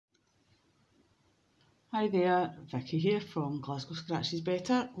Hi there, Vicky here from Glasgow Scratches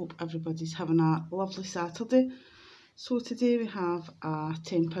Better. Hope everybody's having a lovely Saturday. So today we have a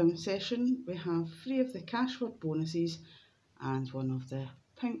 £10 session. We have 3 of the Cashword bonuses and 1 of the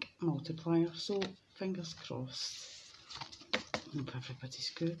pink multiplier. So fingers crossed. Hope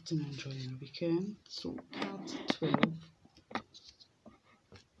everybody's good and enjoying the weekend. So card 12.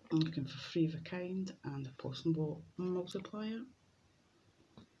 I'm looking for 3 of a kind and a possible multiplier.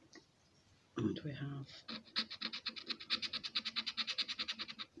 And we have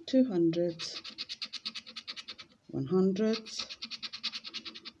 200, 100,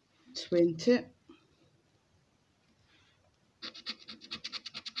 20,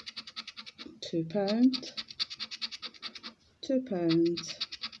 2 pound, 2 pound,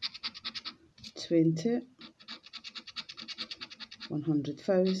 20,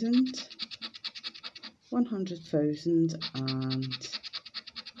 100,000, 100,000 and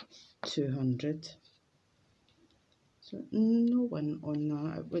 200. So no one on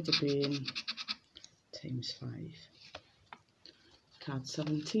that, it would have been times 5. Card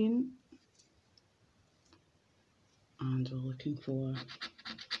 17, and we're looking for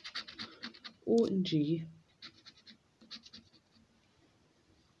O and G,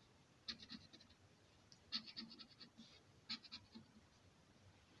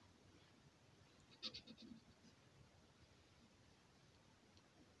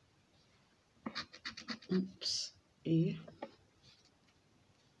 oops, A,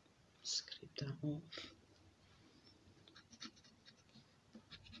 scrape that off,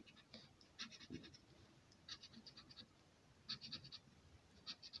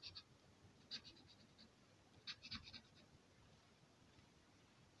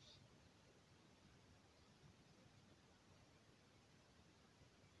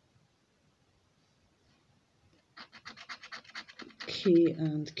 K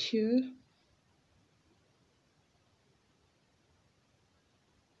and Q,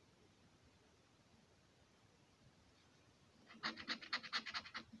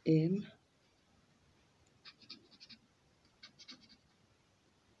 M,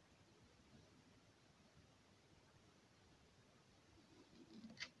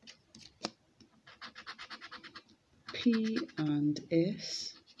 P and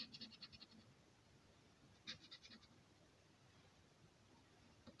S,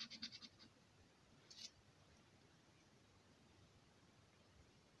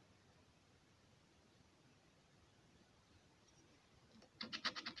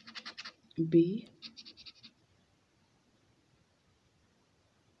 B,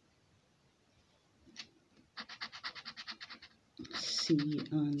 C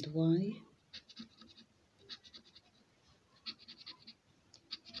and Y,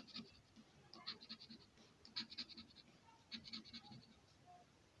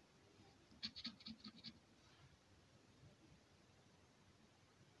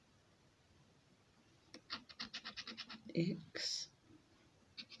 X,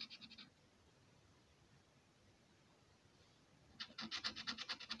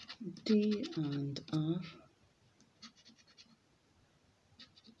 D and R,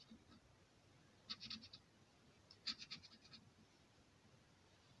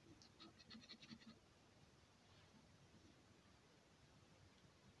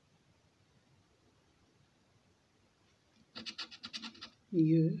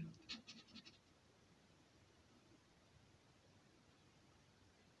 U,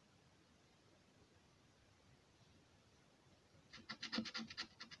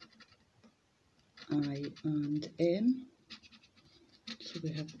 I and M. So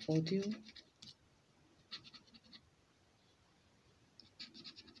we have audio,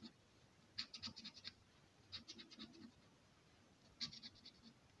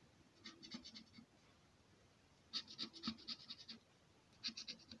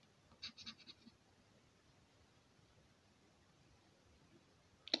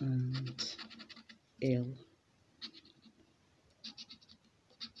 and L.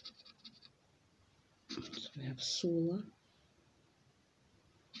 So we have solar,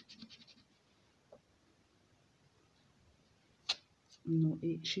 no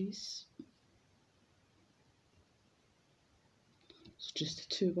H's. So just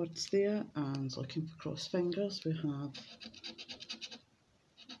the 2 words there, and looking for cross fingers, we have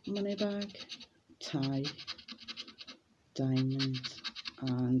money bag, tie, diamond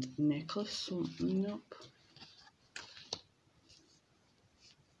and necklace. So nope.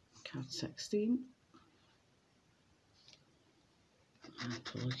 Card 16. And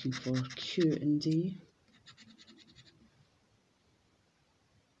we're looking for Q and D.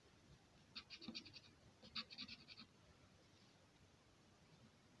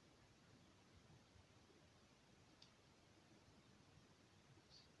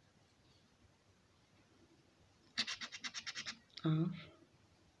 R,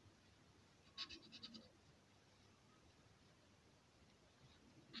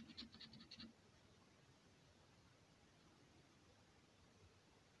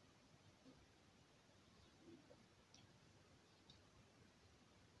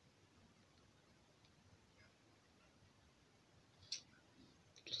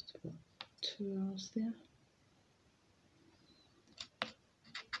 just about 2 R's there.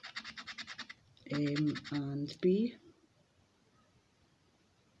 M and B,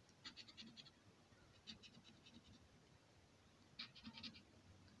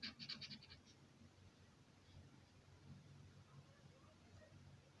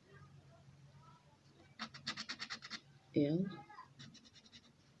 L,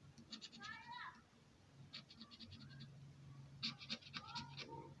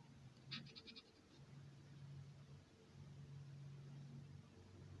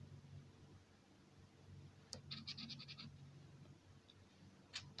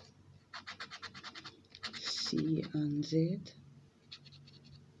 C and Z,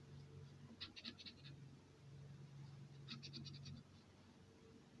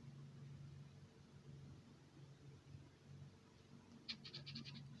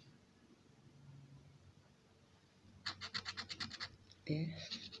 F,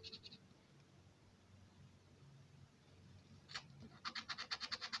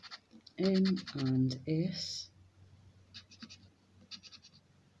 M and S,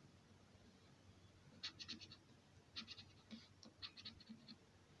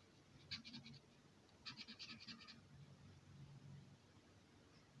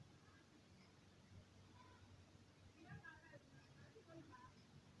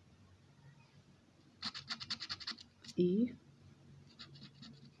 E,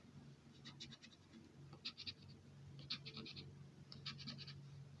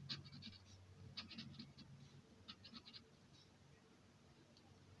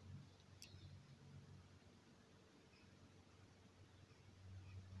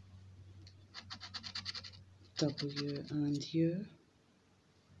 W and U,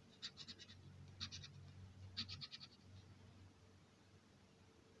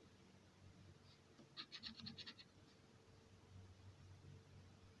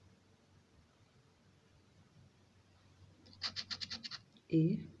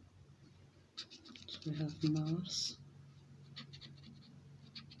 A, so we have Mars,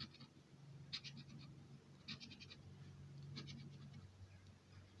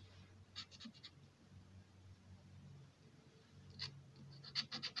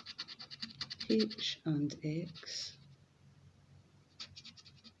 H and X,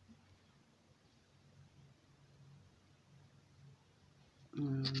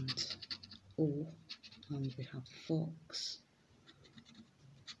 and O, and we have Fox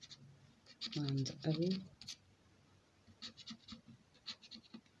and Owl,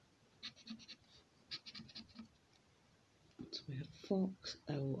 so we have Fox,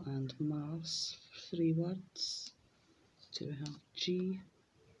 Owl and Mars, 3 words. So we have G,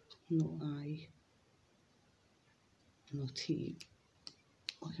 no I, no T.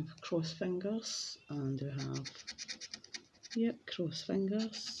 Looking for cross fingers, and we have, yep, cross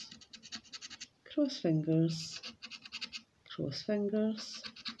fingers, cross fingers, cross fingers,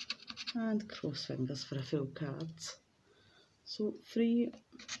 and cross fingers for a full card. So 3,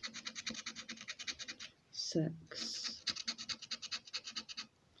 6,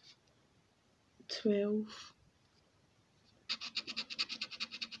 12,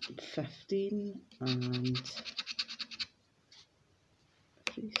 15, and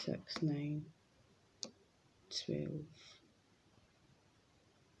 3, 6, 9, 12.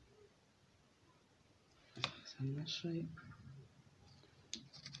 Is this right?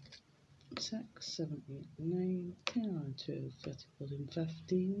 6, 7, 8, 9, 10, 11, 12, 13, 14,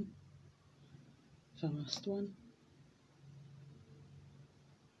 15. If I missed one.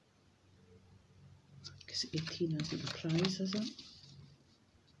 Because 18 isn't a prize, is it?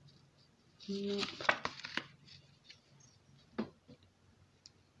 Nope.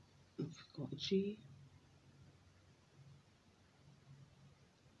 We've got G.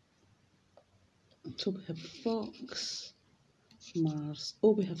 So we have Fox, Mars.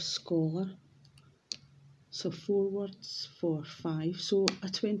 Oh, we have Scholar. So 4 words for 5. So a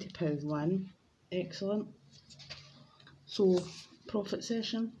 £20 win. Excellent. So profit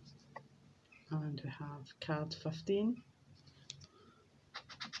session. And we have card 15.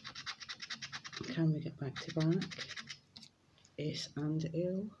 Can we get back to back? S and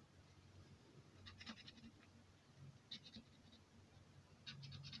L.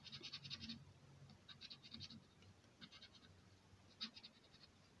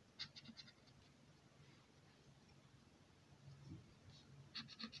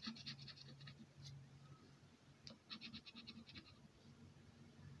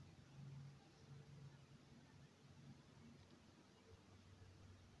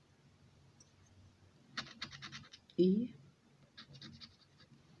 E,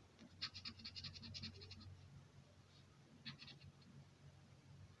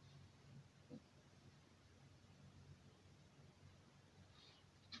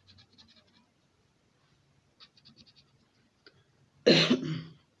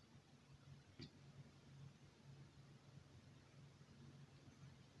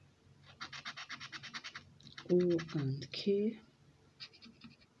 O and K,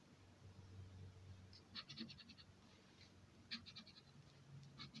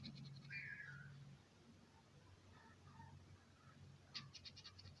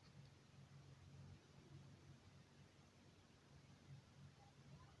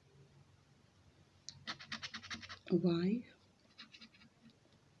 Y,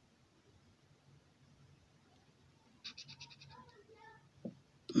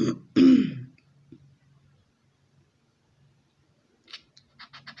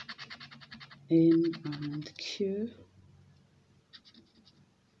 N and Q,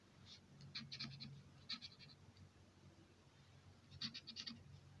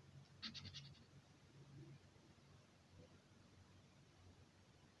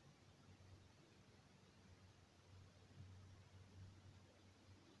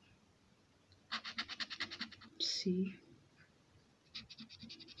 C,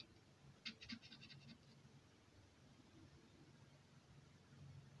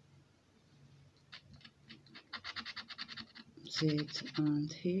 Z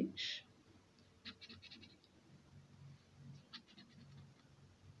and H,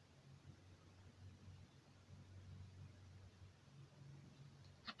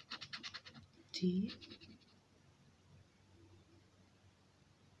 D,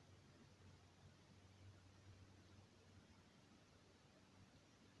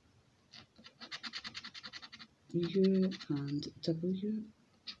 U and W,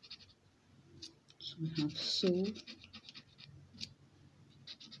 so we have so,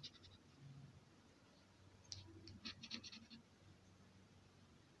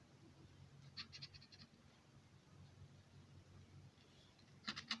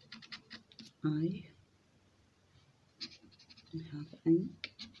 I, we have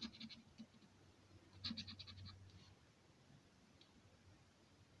ink,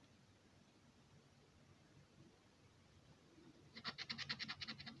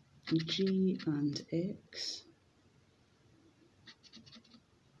 G and X,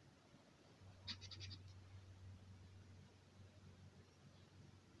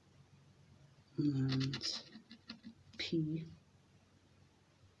 and P,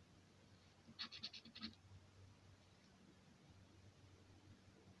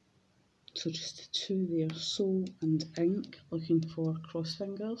 so just the two there, so and ink, looking for cross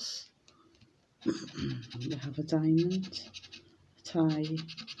fingers. We have a diamond, a tie,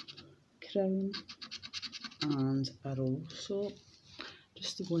 crown and a roll. So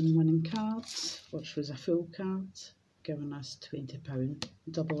just the one winning card, which was a full card, giving us £20,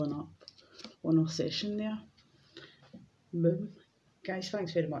 doubling up on our session there. Boom. Guys,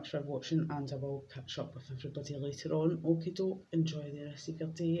 thanks very much for watching, and I will catch up with everybody later on. Okie doke, enjoy the rest of your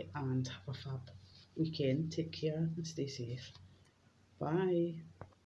day and have a fab weekend. Take care and stay safe. Bye.